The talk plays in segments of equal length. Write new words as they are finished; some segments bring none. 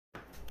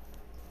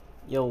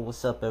Yo,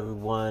 what's up,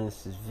 everyone?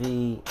 This is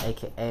V,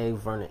 aka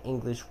Vernon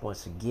English,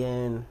 once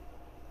again,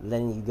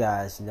 letting you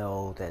guys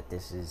know that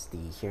this is the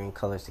Hearing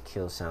Colors to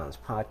Kill Sounds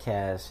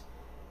podcast.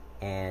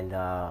 And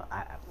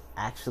I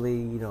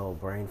actually,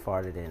 brain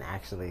farted and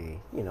actually,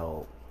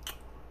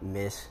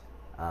 miss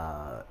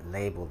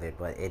labeled it,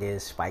 but it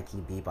is Spiky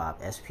Bebop,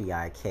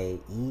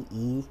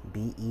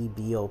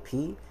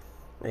 SPIKEEBEBOP.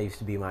 That used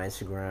to be my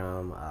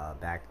Instagram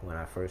back when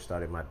I first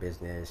started my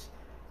business.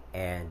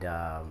 And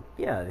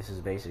this is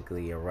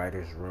basically a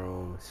writer's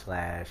room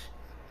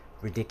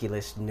 /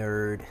 ridiculous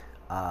nerd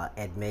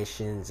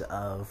admissions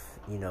of,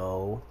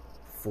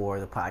 for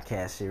the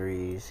podcast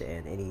series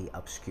and any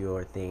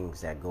obscure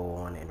things that go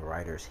on in a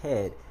writer's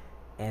head,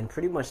 and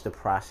pretty much the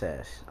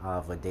process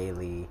of a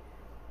daily,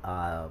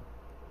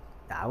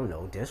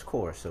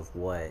 discourse of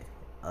what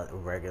a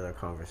regular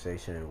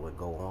conversation would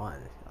go on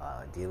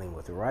dealing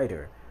with a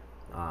writer.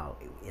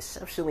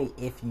 Especially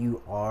if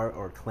you are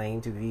or claim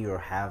to be or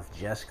have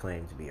just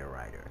claimed to be a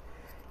writer.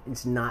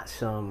 It's not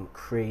some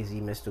crazy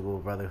mystical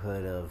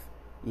brotherhood of,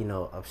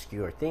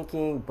 obscure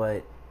thinking,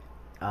 but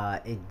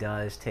it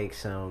does take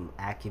some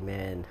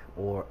acumen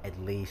or at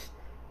least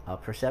a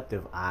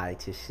perceptive eye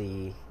to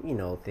see,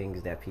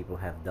 things that people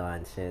have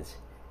done since,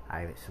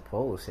 I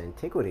suppose,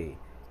 antiquity,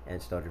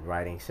 and started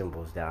writing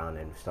symbols down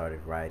and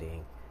started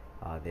writing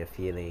their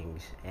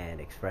feelings and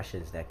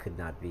expressions that could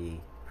not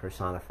be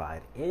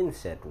personified in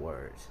said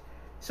words.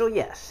 So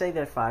yes, say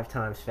that 5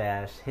 times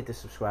fast, hit the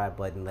subscribe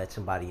button, let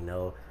somebody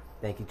know.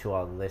 Thank you to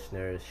all the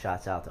listeners.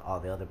 Shouts out to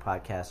all the other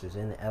podcasters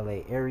in the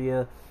LA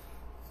area.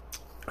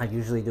 I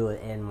usually do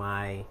it in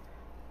my,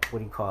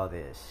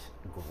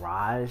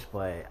 garage,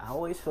 but I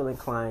always feel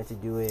inclined to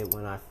do it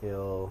when I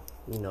feel,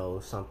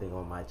 something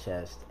on my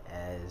chest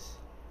as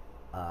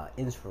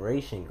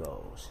inspiration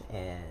goes.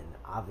 And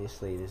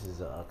obviously this is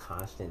a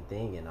constant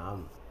thing, and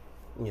I'm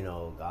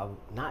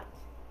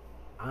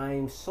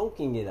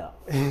soaking it up.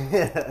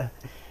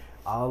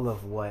 All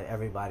of what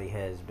everybody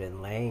has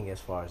been laying as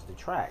far as the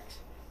tracks.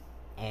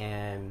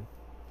 And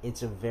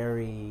it's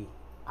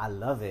I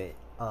love it,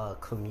 a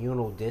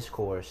communal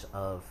discourse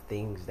of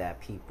things that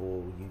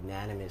people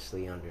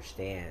unanimously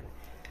understand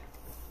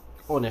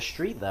on a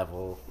street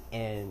level,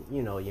 and,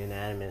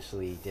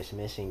 unanimously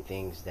dismissing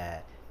things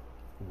that,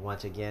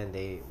 once again,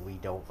 we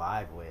don't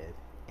vibe with.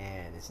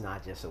 And it's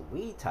not just a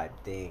weed type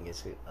thing.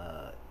 It's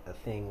a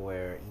thing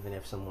where even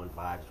if someone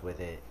vibes with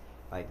it,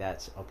 like,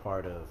 that's a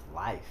part of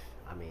life.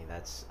 I mean,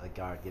 that's a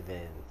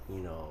God-given,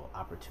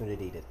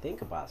 opportunity to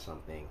think about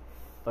something.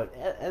 But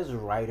as a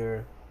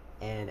writer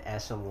and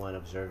as someone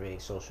observing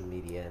social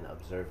media and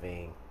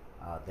observing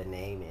the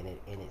name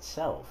in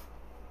itself,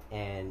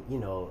 and,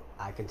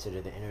 I consider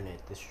the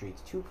internet the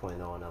streets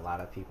 2.0, and a lot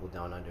of people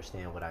don't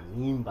understand what I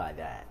mean by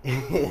that.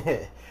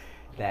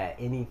 That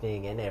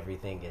anything and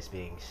everything is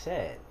being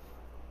said,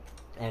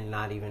 and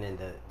not even in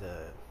the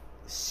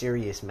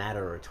serious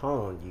matter or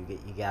tone. You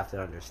have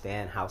to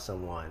understand how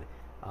someone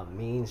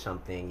means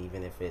something,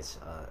 even if it's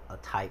a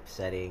type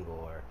setting,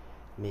 or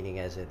meaning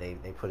as if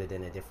they put it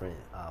in a different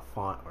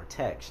font or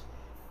text,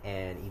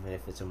 and even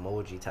if it's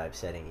emoji type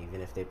setting, even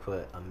if they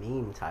put a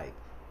meme type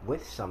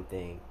with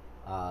something.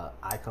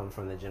 I come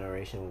from the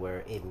generation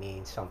where it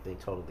means something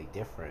totally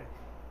different,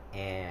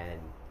 and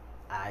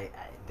I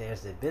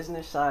there's the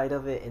business side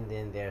of it, and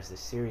then there's the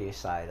serious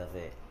side of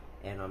it,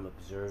 and I'm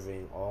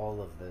observing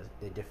all of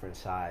the different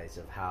sides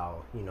of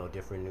how,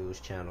 different news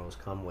channels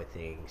come with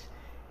things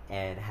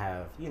and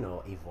have,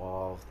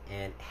 evolved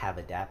and have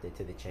adapted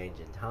to the change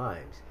in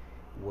times,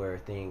 where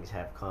things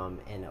have come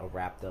in a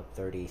wrapped up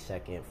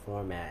 30-second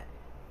format,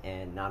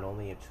 and not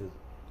only to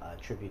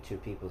attribute to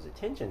people's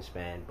attention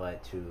span,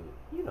 but to,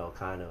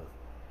 kind of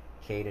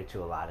cater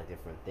to a lot of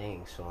different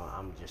things. So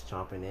I'm just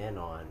chomping in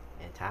on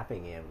and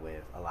tapping in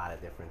with a lot of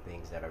different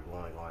things that are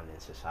going on in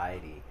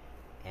society,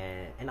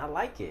 and I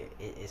like it.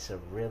 It's a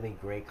really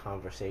great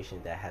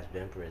conversation that has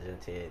been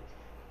presented.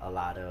 A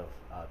lot of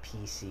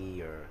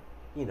PC or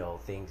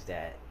things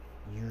that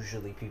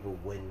usually people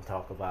wouldn't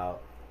talk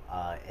about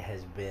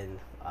has been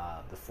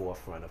the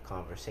forefront of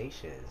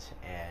conversations,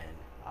 and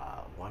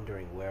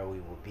wondering where we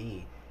will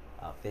be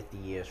 50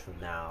 years from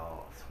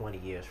now, 20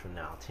 years from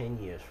now, 10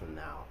 years from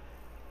now,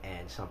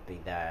 and something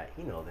that,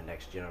 the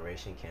next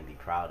generation can be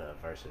proud of,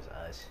 versus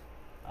us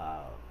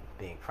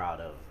being proud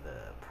of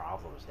the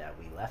problems that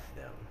we left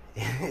them.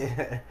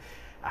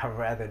 I'd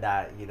rather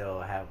not,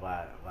 have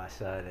my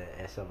son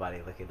and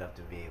somebody looking up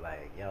to me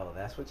like, yo,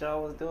 that's what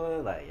y'all was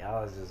doing? Like,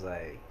 y'all was just,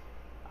 like,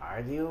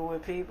 arguing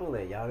with people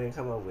and y'all didn't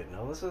come up with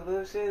no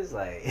solutions?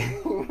 Like,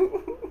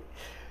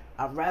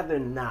 I'd rather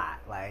not,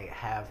 like,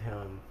 have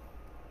him,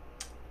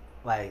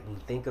 like,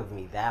 think of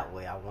me that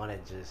way. I want to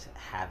just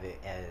have it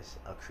as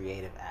a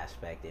creative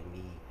aspect in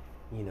me,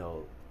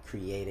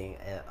 creating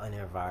an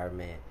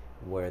environment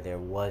where there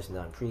was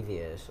none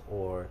previous,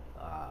 or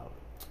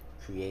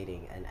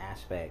creating an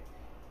aspect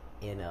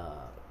in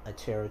a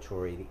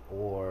territory,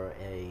 or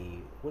a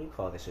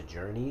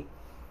journey,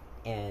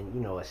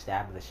 and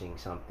establishing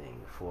something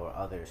for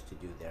others to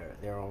do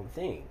their own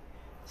thing.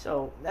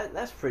 So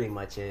that's pretty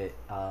much it.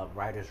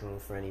 Writer's room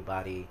for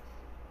anybody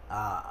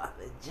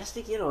just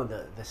to get on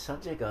the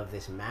subject of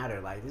this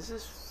matter, like this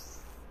is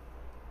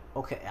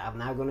okay. I'm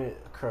not gonna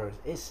curse.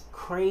 It's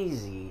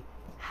crazy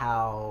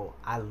how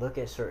I look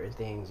at certain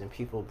things and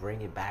people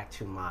bring it back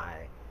to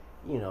my,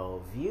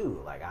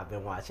 view. Like I've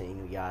been watching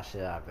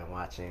Inuyasha, I've been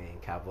watching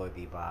Cowboy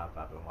Bebop,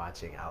 I've been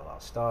watching Outlaw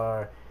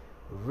Star.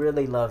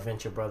 Really love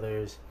Venture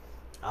Brothers.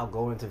 I'll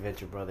go into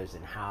Venture Brothers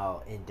and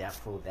how in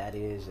depthful that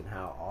is and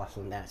how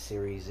awesome that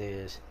series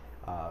is.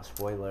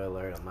 Spoiler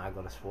alert, I'm not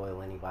going to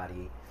spoil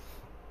anybody.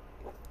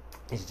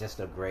 It's just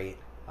a great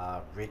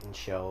written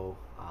show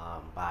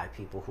by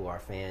people who are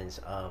fans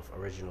of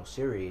original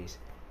series.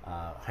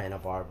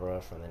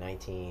 Hanna-Barbera from the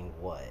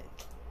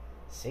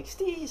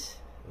 60s?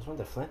 It was when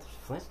the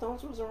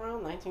Flintstones was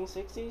around,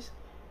 1960s.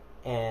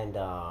 And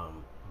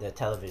the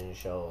television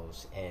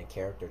shows and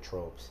character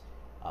tropes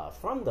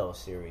from those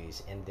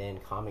series, and then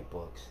comic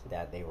books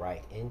that they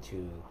write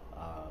into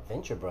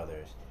Venture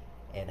Brothers,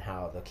 and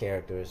how the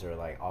characters are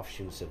like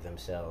offshoots of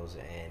themselves,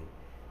 and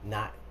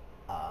not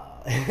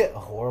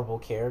horrible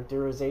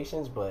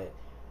characterizations, but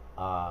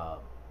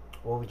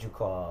what would you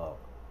call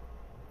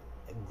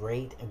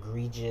great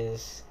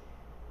egregious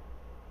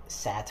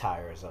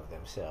satires of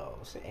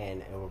themselves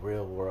and a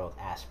real world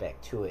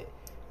aspect to it.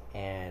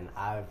 And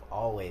I've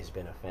always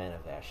been a fan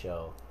of that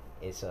show.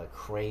 It's a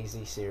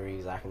crazy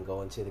series. I can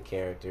go into the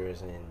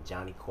characters and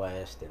Johnny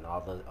Quest and all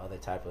the other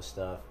type of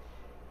stuff.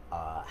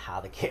 How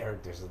the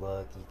characters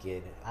look.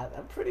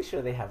 I'm pretty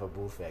sure they have a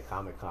booth at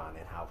Comic-Con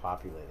and how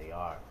popular they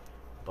are.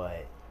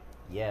 But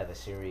yeah, the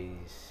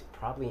series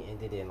probably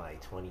ended in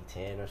like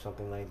 2010 or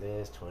something like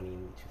this.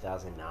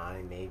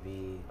 2009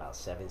 maybe, about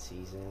 7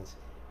 seasons.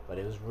 But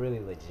it was really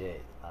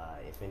legit.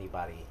 If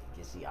anybody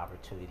gets the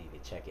opportunity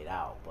to check it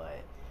out. But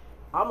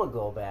I'm going to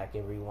go back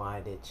and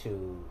rewind it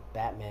to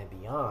Batman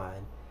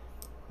Beyond,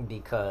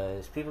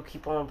 because people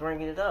keep on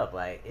bringing it up.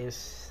 Like,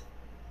 it's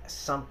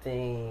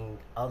something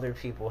other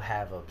people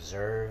have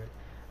observed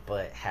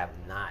but have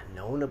not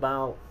known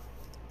about,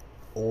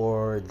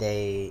 or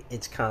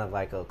it's kind of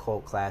like a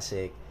cult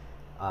classic,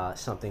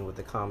 something with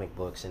the comic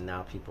books, and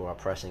now people are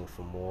pressing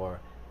for more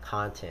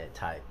content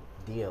type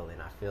deal.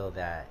 And I feel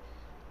that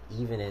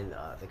even in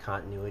the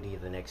continuity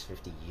of the next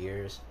 50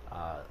 years,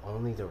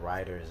 only the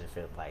writers, if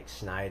it like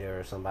Snyder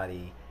or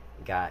somebody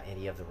got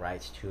any of the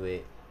rights to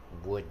it,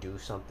 would do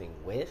something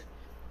with.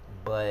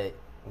 But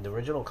the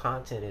original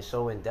content is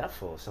so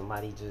in-depthful.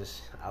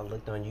 I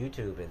looked on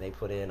YouTube and they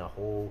put in a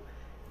whole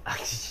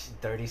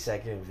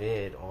 30-second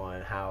vid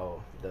on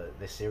how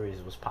the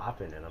series was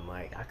popping, and I'm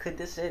like, I couldn't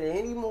have said it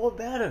any more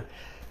better.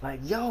 Like,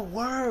 yo,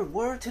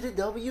 word to the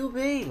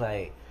WB.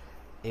 Like,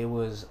 it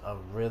was a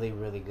really,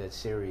 really good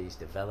series,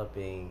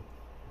 developing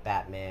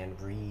Batman,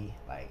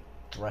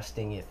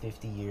 thrusting it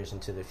 50 years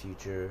into the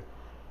future,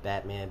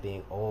 Batman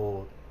being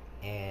old,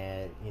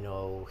 and,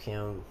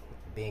 him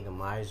being a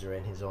miser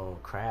in his own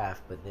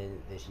craft, but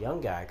then this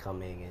young guy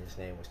coming, and his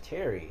name was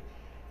Terry.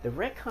 The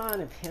retcon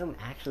of him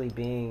actually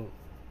being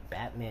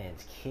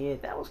Batman's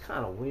kid, that was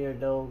kind of weird,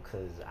 though,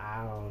 because,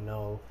 I don't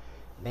know,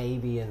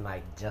 maybe in,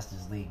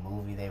 Justice League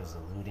movie they was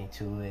alluding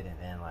to it, and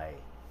then,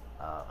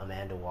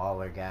 Amanda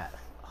Waller got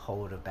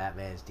hold of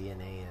Batman's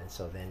DNA, and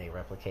so then they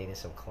replicated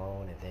some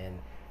clone and then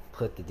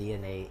put the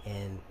DNA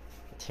in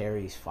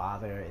Terry's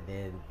father, and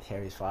then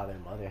Terry's father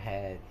and mother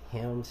had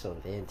him, so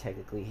then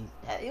technically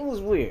it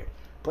was weird.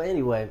 But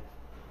anyway,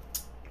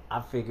 I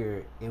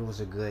figured it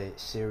was a good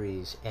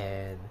series,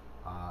 and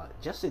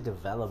just a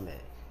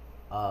development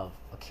of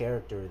a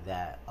character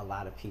that a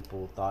lot of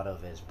people thought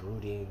of as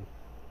brooding,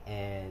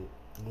 and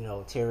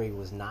Terry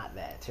was not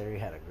that. Terry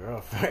had a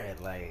girlfriend.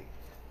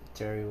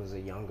 Terry was a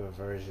younger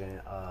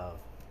version of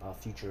a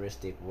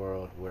futuristic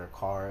world where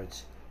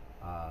cards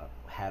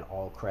had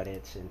all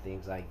credits and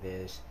things like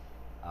this.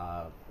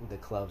 The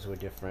clubs were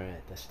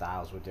different, the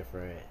styles were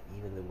different,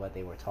 even what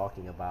they were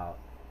talking about,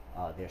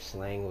 their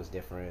slang was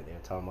different. They were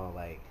talking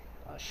about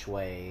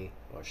Shui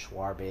or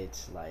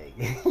Schwarbits,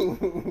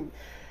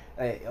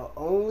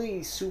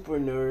 only super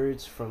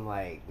nerds from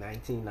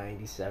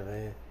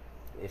 1997,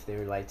 if they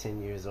were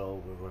 10 years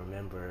old, would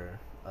remember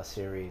a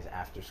series,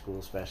 After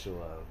School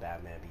Special of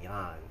Batman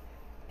Beyond,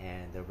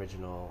 and the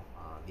original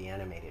the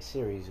animated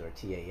series, or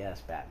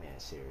TAS Batman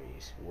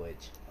series,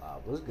 which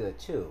was good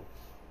too.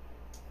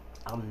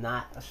 I'm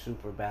not a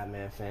super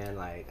Batman fan.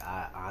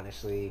 I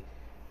honestly,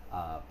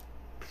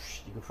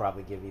 you could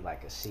probably give me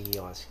a C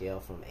on scale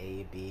from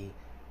A to B,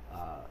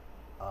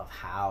 of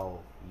how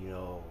you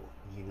know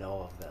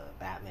of the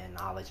Batman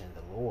knowledge and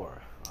the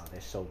lore.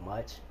 There's so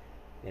much.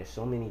 There's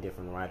so many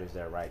different writers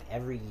that write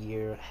every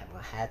year.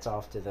 My hats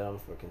off to them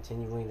for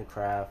continuing the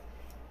craft.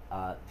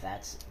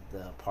 That's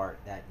the part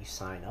that you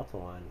sign up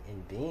on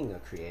in being a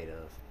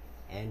creative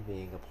and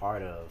being a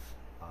part of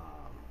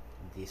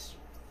this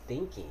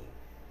thinking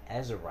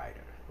as a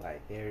writer.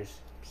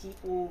 There's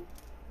people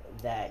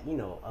that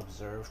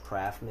observe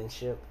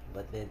craftsmanship,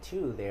 but then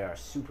too they are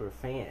super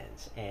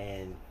fans,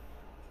 and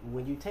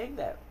when you take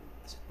that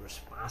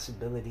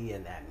responsibility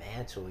and that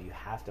mantle, you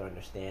have to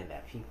understand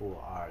that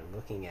people are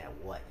looking at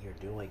what you're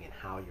doing and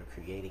how you're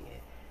creating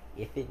it,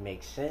 if it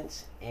makes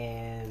sense,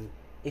 and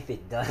if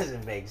it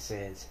doesn't make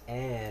sense,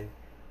 and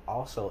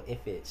also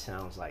if it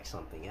sounds like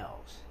something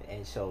else.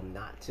 And so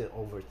not to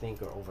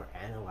overthink or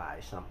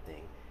overanalyze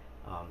something,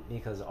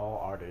 because all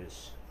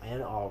artists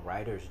and all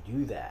writers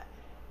do that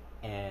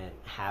and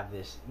have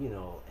this,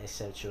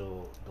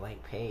 essential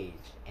blank page,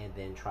 and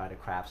then try to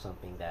craft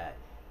something that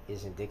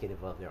is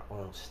indicative of their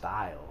own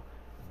style.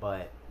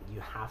 But you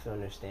have to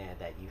understand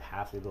that you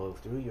have to go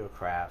through your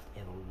craft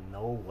and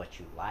know what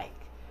you like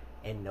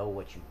and know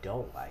what you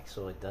don't like,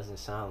 so it doesn't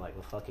sound like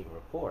a fucking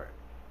report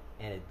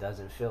and it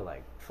doesn't feel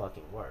like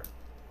fucking work.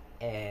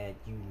 And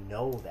you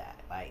know that,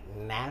 like,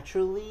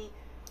 naturally,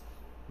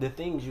 the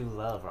things you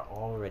love are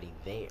already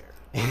there.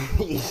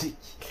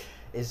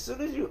 As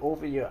soon as you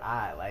open your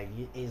eye, like,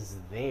 it's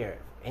there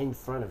in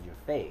front of your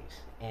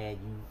face, and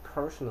you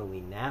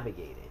personally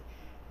navigate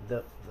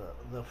it.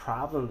 The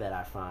problem that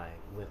I find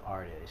with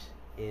artists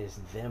is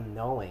them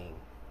knowing,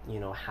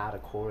 how to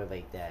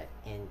correlate that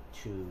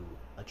into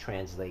a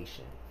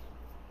translation.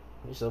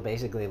 So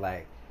basically,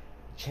 like,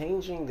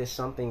 changing to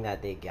something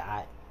that they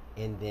got,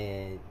 and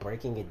then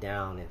breaking it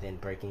down, and then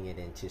breaking it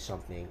into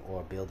something,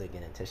 or building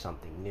it into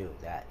something new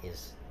that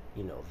is,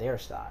 their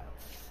style.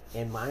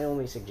 And my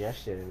only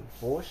suggestion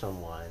for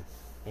someone,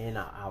 and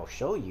I'll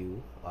show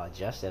you,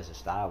 just as a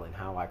style and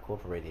how I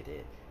incorporated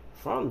it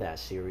from that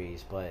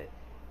series, but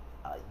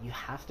you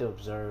have to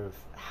observe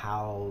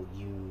how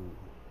you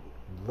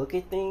look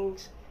at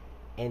things,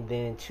 and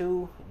then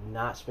two,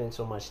 not spend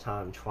so much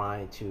time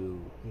trying to,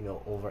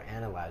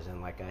 overanalyze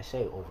and, like I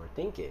say,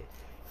 overthink it.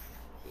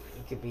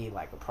 It could be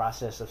like a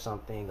process of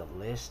something, a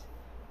list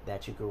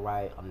that you could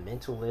write, a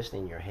mental list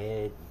in your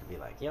head. You could be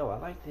like, yo, I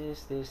like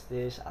this,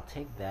 I'll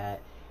take that,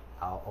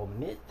 I'll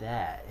omit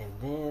that, and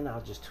then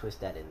I'll just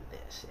twist that in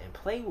this and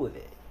play with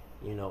it,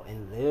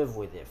 and live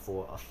with it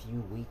for a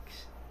few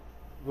weeks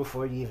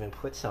before you even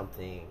put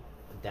something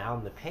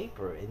down the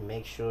paper, and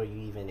make sure you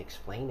even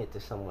explain it to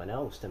someone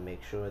else to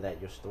make sure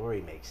that your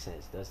story makes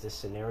sense. Does this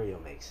scenario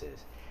make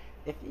sense?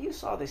 If you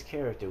saw this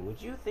character,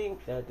 would you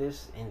think that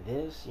this and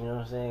this, you know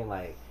what I'm saying?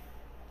 Like,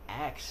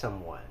 ask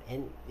someone.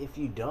 And if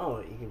you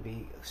don't, it could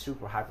be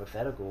super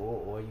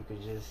hypothetical, or you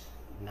could just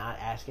not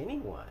ask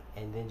anyone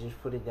and then just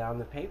put it down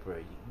the paper.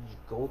 You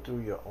go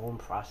through your own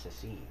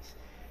processes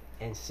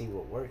and see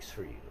what works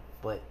for you.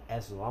 But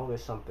as long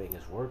as something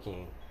is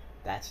working,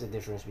 that's the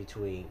difference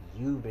between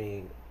you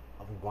being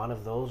one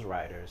of those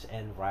writers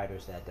and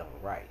writers that don't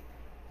write.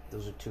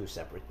 Those are two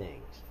separate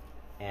things.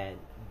 And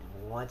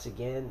once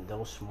again,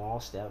 those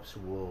small steps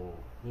will,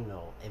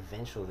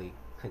 eventually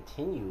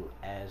continue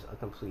as a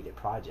completed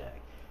project.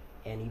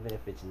 And even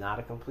if it's not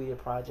a completed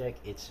project,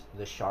 it's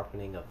the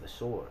sharpening of the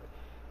sword.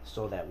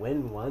 So that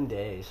when one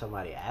day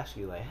somebody asks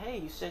you, like, hey,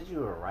 you said you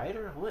were a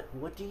writer?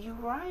 What do you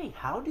write?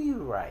 How do you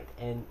write?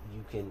 And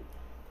you can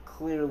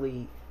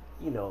clearly,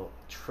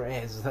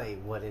 translate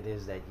what it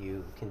is that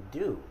you can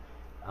do.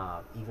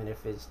 Even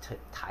if it's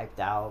typed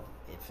out,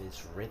 if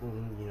it's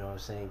written,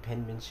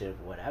 penmanship,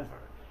 whatever.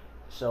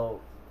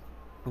 So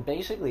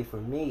basically, for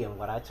me, and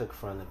what I took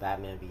from the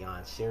Batman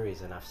Beyond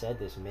series, and I've said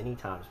this many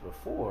times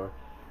before,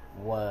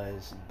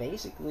 was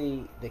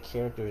basically the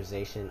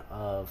characterization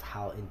of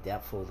how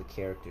in-depthful the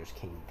characters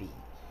can be.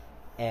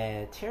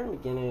 And Terry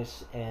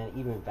McGinnis and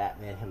even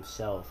Batman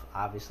himself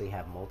obviously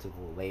have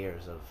multiple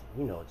layers of,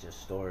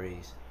 just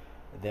stories,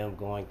 them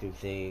going through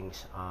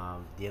things,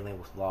 dealing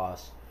with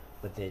loss,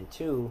 but then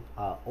two,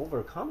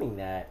 overcoming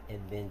that,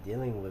 and then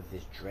dealing with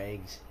this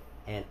dregs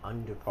and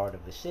under part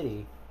of the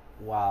city,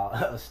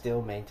 while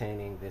still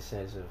maintaining this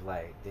sense of,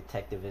 like,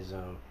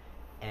 detectivism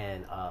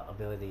and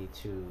ability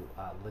to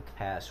look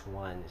past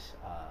one's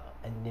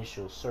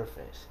initial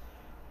surface.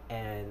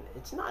 And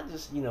it's not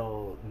just,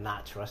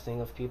 not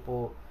trusting of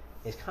people.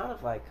 It's kind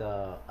of like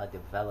a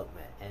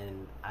development.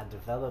 And I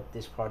developed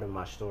this part of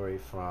my story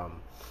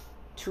from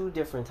two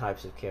different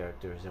types of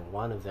characters, and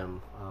one of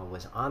them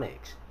was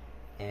Onyx.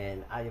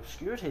 And I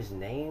obscured his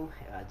name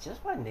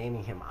just by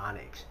naming him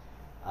Onyx.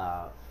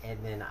 And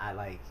then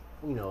I,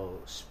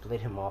 split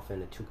him off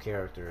into two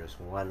characters.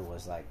 One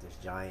was like this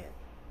giant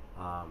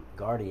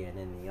guardian,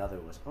 and the other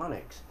was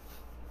Onyx.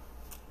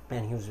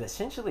 And he was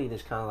essentially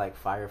this kind of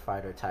like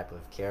firefighter type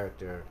of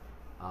character,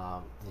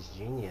 this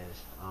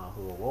genius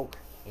who awoke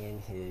in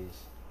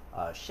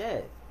his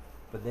shed.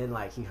 But then,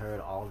 like, he heard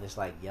all this,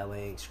 like,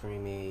 yelling,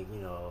 screaming,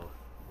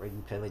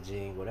 raiding,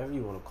 pillaging, whatever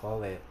you want to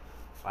call it,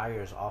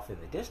 fires off in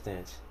the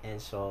distance. And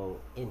so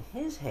in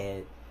his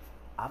head,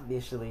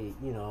 obviously,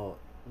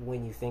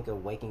 when you think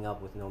of waking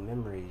up with no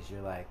memories,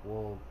 you're like,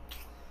 well,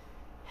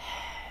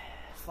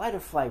 fight or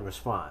flight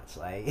response.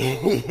 Like,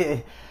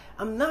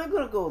 I'm not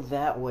going to go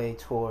that way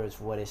towards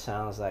what it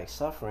sounds like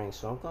suffering,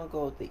 so I'm going to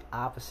go the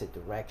opposite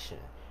direction.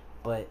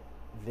 But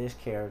this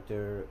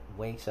character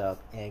wakes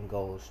up and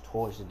goes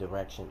towards the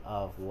direction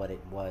of what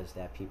it was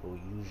that people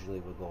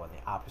usually would go in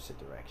the opposite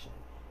direction.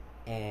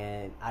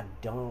 And I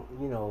don't,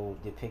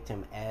 depict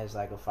him as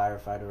like a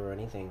firefighter or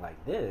anything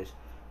like this,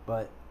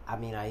 but I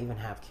mean, I even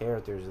have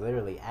characters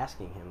literally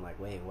asking him, like,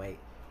 wait,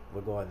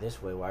 we're going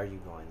this way, why are you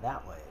going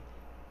that way?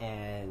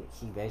 And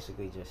he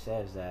basically just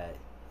says that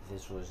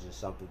this was just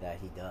something that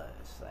he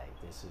does.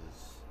 Like, this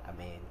is, I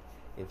mean,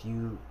 if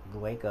you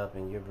wake up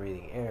and you're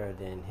breathing air,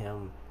 then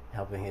him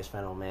helping his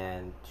fellow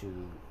man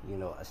to,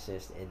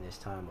 assist in this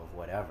time of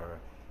whatever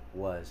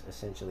was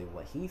essentially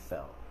what he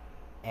felt.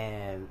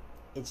 And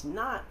it's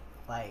not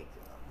like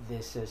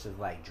this sense of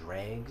like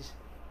dregs.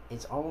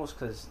 It's almost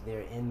because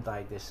they're in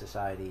like this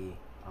society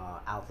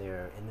out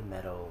there in the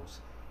meadows,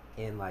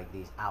 in like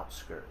these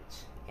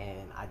outskirts.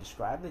 And I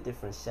describe the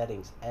different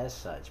settings as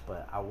such,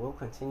 but I will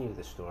continue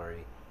the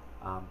story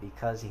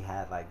because he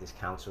had like this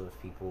council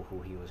of people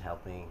who he was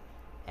helping,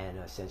 and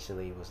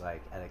essentially was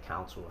like at a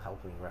council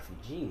helping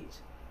refugees.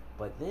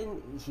 But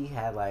then he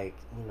had like,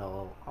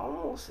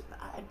 almost,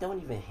 I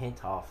don't even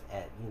hint off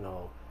at,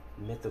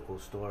 mythical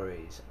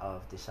stories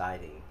of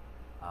deciding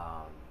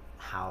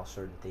how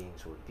certain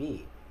things would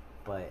be.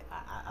 But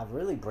I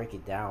really break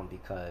it down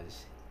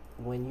because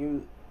when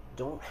you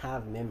don't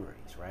have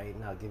memories, right?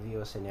 And I'll give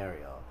you a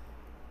scenario,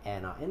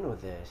 and I'll end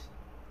with this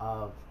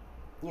of,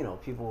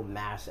 people with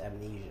mass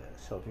amnesia,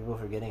 so people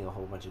forgetting a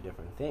whole bunch of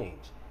different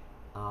things.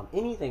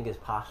 Anything is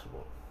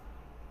possible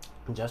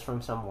just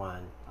from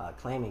someone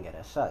claiming it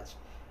as such,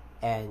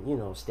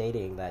 and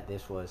stating that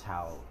this was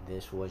how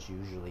this was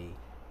usually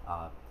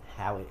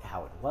how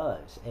it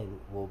was and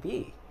will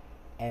be,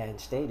 and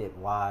stated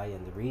why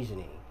and the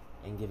reasoning,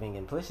 and giving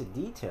implicit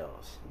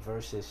details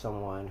versus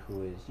someone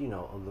who is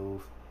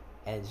aloof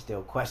and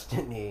still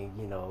questioning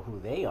who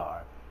they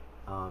are,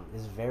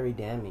 is very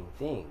damning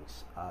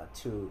things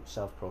to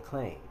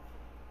self-proclaim.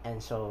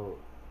 And so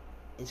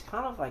it's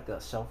kind of like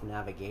a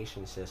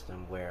self-navigation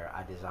system where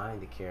I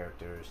designed the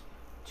characters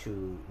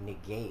to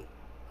negate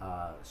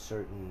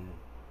certain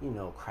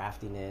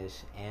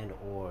craftiness and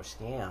or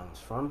scams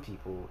from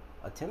people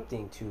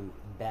attempting to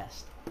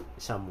best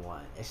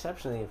someone,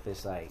 exceptionally if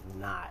it's like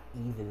not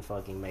even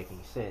fucking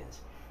making sense.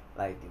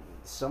 Like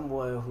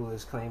someone who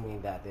is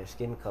claiming that their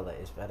skin color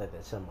is better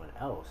than someone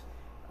else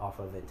off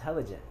of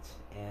intelligence,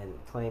 and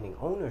claiming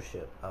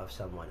ownership of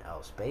someone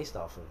else based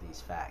off of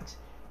these facts.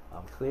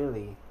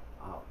 Clearly,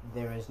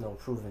 there is no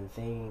proven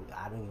thing.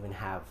 I don't even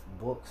have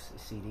books,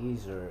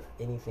 CDs, or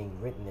anything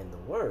written in the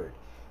word.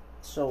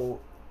 So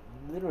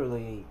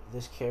literally,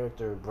 this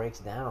character breaks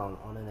down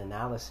on an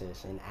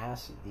analysis and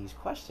asks these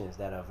questions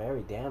that are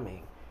very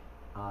damning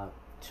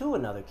to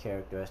another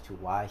character as to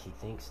why he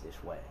thinks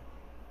this way.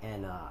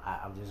 And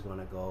I'm just going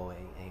to go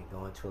and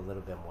go into a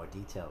little bit more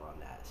detail on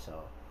that.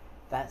 So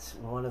that's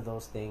one of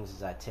those things,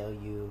 as I tell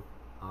you,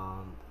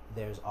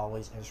 there's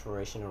always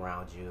inspiration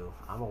around you.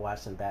 I'm going to watch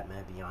some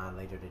Batman Beyond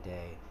later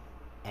today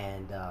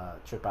and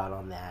trip out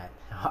on that.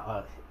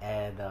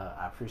 And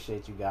I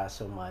appreciate you guys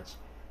so much.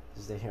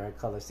 This is the Hearing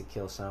Colors to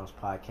Kill Sounds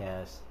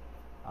podcast.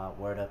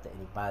 Word up to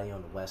anybody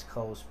on the West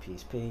Coast.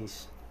 Peace,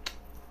 peace.